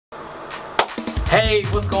Hey,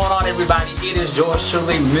 what's going on, everybody? It is yours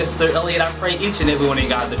truly, Mr. Elliott. I pray each and every one of you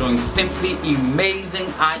guys are doing simply amazing.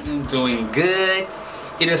 I am doing good.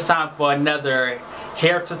 It is time for another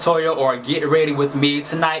hair tutorial or get ready with me.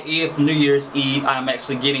 Tonight is New Year's Eve. I'm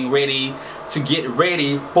actually getting ready to get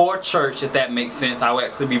ready for church, if that makes sense. I will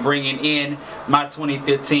actually be bringing in my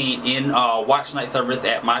 2015 in watch night service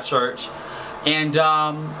at my church. And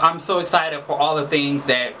I'm so excited for all the things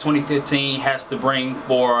that 2015 has to bring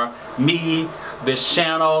for me, this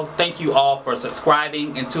channel. Thank you all for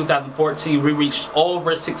subscribing. In 2014 we reached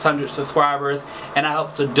over 600 subscribers, and I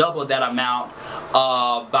hope to double that amount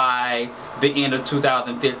by the end of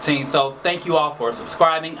 2015. So thank you all for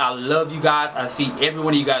subscribing. I love you guys. I see every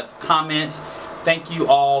one of you guys' comments. Thank you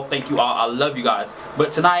all. Thank you all. I love you guys.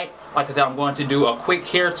 But tonight, like I said, I'm going to do a quick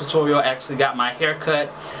hair tutorial. I actually got my hair cut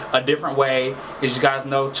a different way. As you guys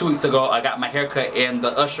know, 2 weeks ago I got my hair cut in the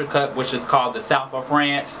Usher cut, which is called the South of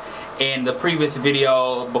France. In the previous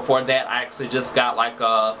video before that, I actually just got like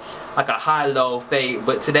a high-low fade.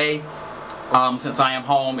 But today, since I am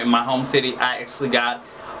home in my home city, I actually got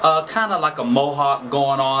kind of like a mohawk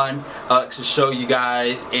going on to show you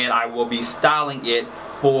guys, and I will be styling it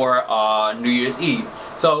for New Year's Eve.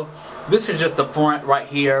 So this is just the front right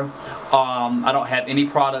here. I don't have any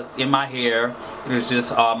product in my hair. It is just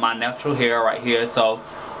my natural hair right here. So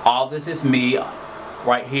all this is me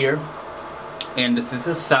right here, and this is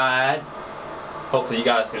the side. Hopefully you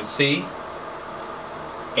guys can see.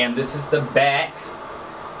 And this is the back.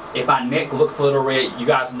 If my neck looks a little red, you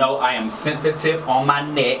guys know I am sensitive on my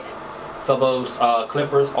neck, so those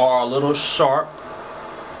clippers are a little sharp.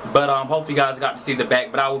 But hopefully you guys got to see the back.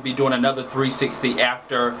 But I will be doing another 360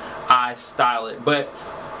 after I style it. But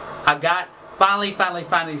I got finally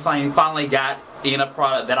got in a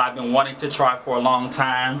product that I've been wanting to try for a long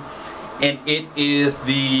time, and it is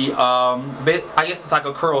the I guess it's like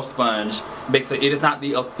a curl sponge. Basically, it is not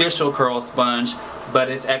the official curl sponge, but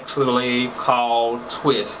it's actually called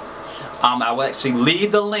Twist. I will actually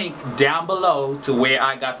leave the link down below to where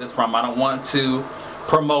I got this from. I don't want to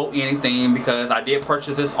promote anything because I did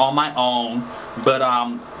purchase this on my own, but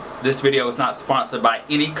this video is not sponsored by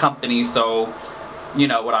any company, so you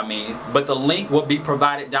know what I mean. But the link will be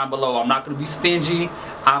provided down below. I'm not going to be stingy.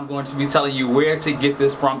 I'm going to be telling you where to get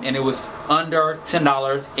this from, and it was under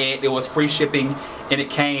 $10, and it was free shipping, and it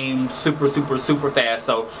came super fast.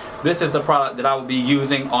 So this is the product that I will be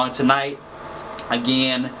using on tonight.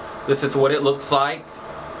 Again, this is what it looks like,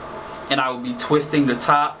 and I will be twisting the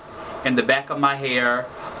top and the back of my hair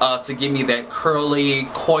to give me that curly,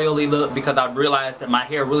 coily look, because I realized that my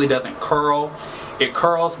hair really doesn't curl. It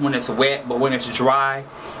curls when it's wet, but when it's dry,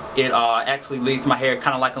 it actually leaves my hair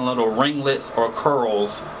kind of like a little ringlets or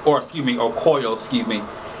curls, or excuse me, or coils, excuse me.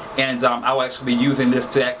 And I will actually be using this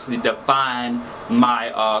to actually define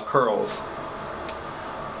my curls.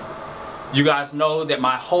 You guys know that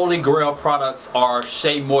my holy grail products are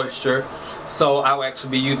Shea Moisture, so I will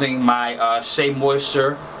actually be using my Shea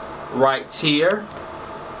Moisture right here.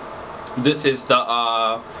 This is the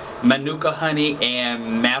MANUKA honey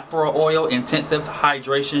and MAFURA oil intensive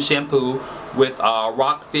hydration shampoo with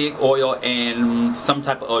rock fig oil and some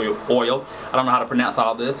type of oil. I don't know how to pronounce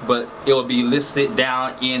all this, but it will be listed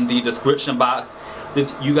down in the description box.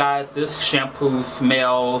 You guys, this shampoo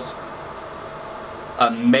smells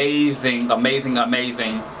amazing,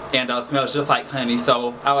 and smells just like honey.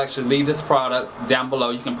 So I'll actually leave this product down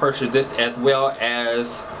below. You can purchase this as well as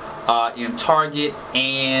in Target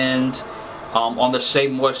and on the Shea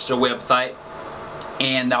Moisture website.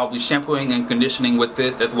 And I'll be shampooing and conditioning with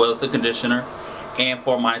this as well as the conditioner. And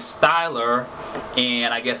for my styler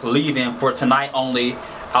and I guess leave-in for tonight only,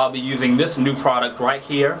 I'll be using this new product right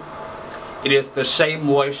here. It is the Shea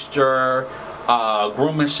Moisture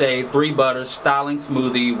Groom and Shave 3 Butters Styling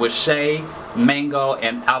Smoothie with Shea, Mango,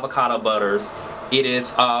 and Avocado Butters. It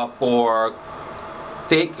is for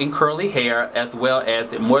thick and curly hair, as well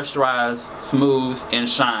as it moisturizes, smooths, and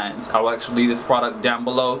shines. I will actually leave this product down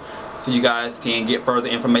below so you guys can get further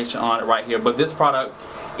information on it right here. But this product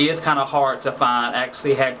is kind of hard to find. I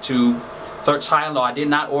actually had to search high and low. I did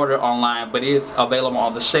not order it online, but it is available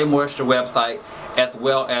on the Shea Moisture website as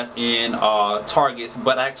well as in Target.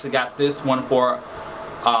 But I actually got this one from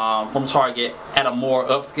Target at a more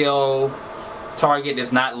upscale Target.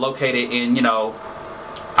 It's not located in, you know,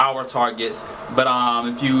 our Targets. But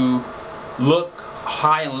if you look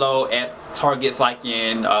high and low at Targets like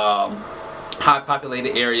in high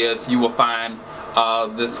populated areas, you will find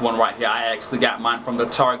this one right here. I actually got mine from the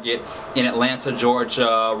Target in Atlanta,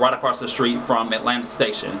 Georgia, right across the street from Atlantic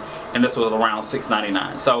Station, and this was around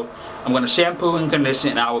 $6.99. So I'm going to shampoo and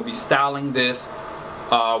condition, and I will be styling this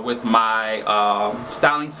with my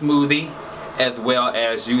styling smoothie as well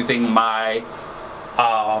as using my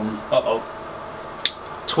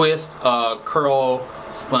twist curl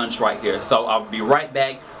sponge right here. So I'll be right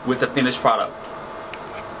back with the finished product.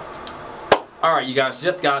 Alright, you guys,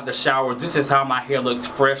 just got out the shower. This is how my hair looks,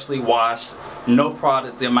 freshly washed. No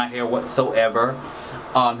products in my hair whatsoever.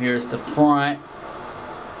 Here's the front,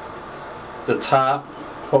 the top.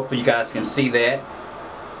 Hopefully you guys can see that.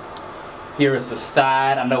 Here is the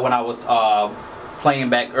side. I know when I was playing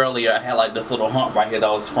back earlier, I had like this little hump right here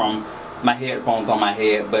that was from my headphones on my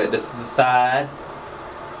head. But this is the side,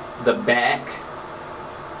 the back,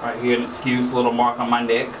 right here, and excuse a little mark on my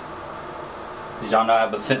neck. As y'all know, I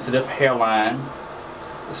have a sensitive hairline.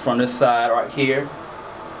 It's from this side right here,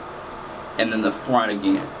 and then the front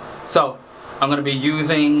again. So I'm going to be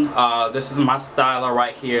using, this is my styler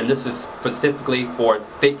right here, and this is specifically for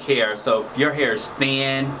thick hair. So if your hair is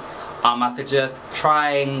thin, I suggest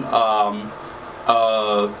trying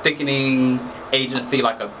a thickening agency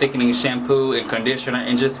like a thickening shampoo and conditioner,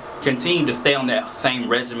 and just continue to stay on that same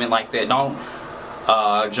regimen like that. Don't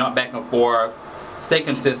jump back and forth. Stay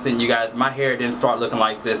consistent, you guys. My hair didn't start looking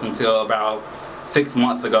like this until about 6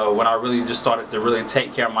 months ago, when I really just started to really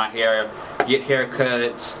take care of my hair, get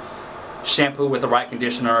haircuts, shampoo with the right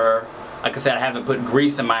conditioner. Like I said, I haven't put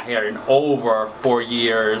grease in my hair in over 4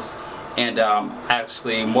 years, and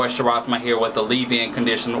actually moisturize my hair with the leave-in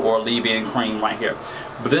conditioner or leave-in cream right here.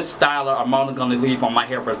 But this styler, I'm only going to leave on my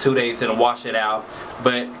hair for 2 days and wash it out.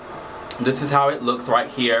 But this is how it looks right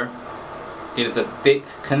here. It is a thick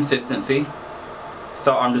consistency.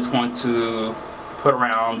 So I'm just going to put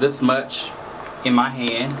around this much in my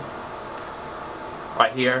hand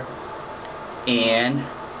right here and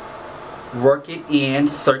work it in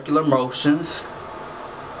circular motions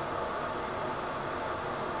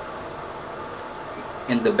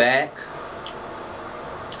in the back,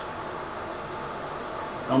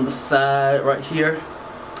 on the side right here.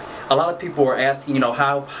 A lot of people are asking, you know,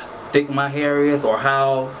 how thick my hair is or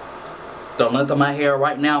how the length of my hair.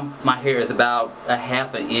 Right now my hair is about a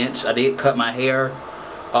 ½ inch. I did cut my hair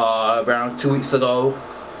around 2 weeks ago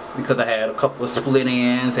because I had a couple of split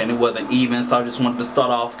ends and it wasn't even, so I just wanted to start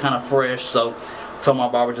off kind of fresh. So I told my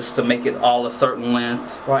barber just to make it all a certain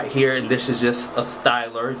length right here, and this is just a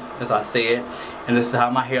styler, as I said, and this is how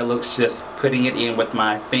my hair looks, just putting it in with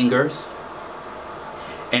my fingers.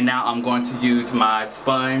 And now I'm going to use my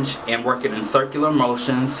sponge and work it in circular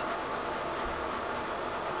motions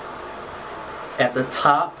at the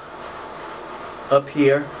top up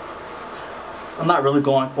here. I'm not really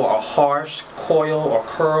going for a harsh coil or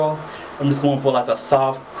curl. I'm just going for like a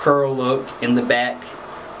soft curl look in the back,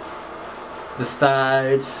 the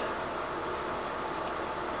sides,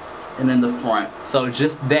 and in the front. So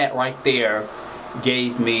just that right there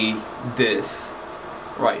gave me this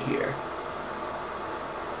right here.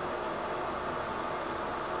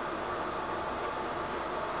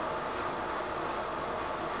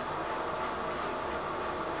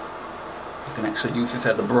 You can actually use this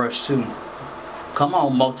as a brush too. Come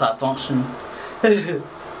on, multifunction.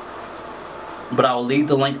 But I will leave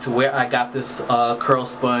the link to where I got this curl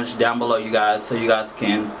sponge down below, you guys, so you guys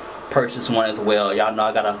can purchase one as well. Y'all know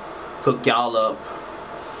I gotta hook y'all up.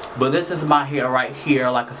 But this is my hair right here.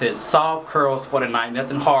 Like I said, soft curls for the night,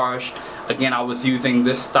 nothing harsh. Again, I was using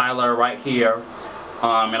this styler right here,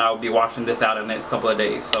 and I will be washing this out in the next couple of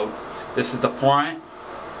days. So this is the front.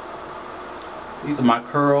 These are my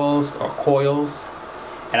curls or coils,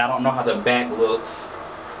 and I don't know how the back looks.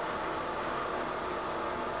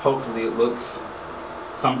 Hopefully it looks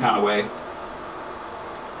some kind of way.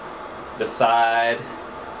 The side,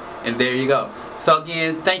 and there you go. So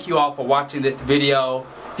again, thank you all for watching this video.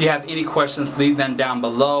 If you have any questions, leave them down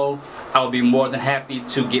below. I will be more than happy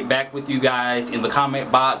to get back with you guys in the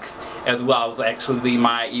comment box, as well as actually leave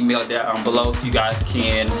my email down below so you guys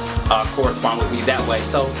can correspond with me that way.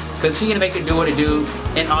 So continue to make it do what it do,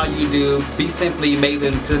 and all you do, be simply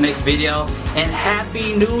amazing. To the next video, and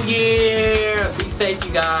Happy New Year! Be safe,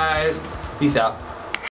 you guys. Peace out.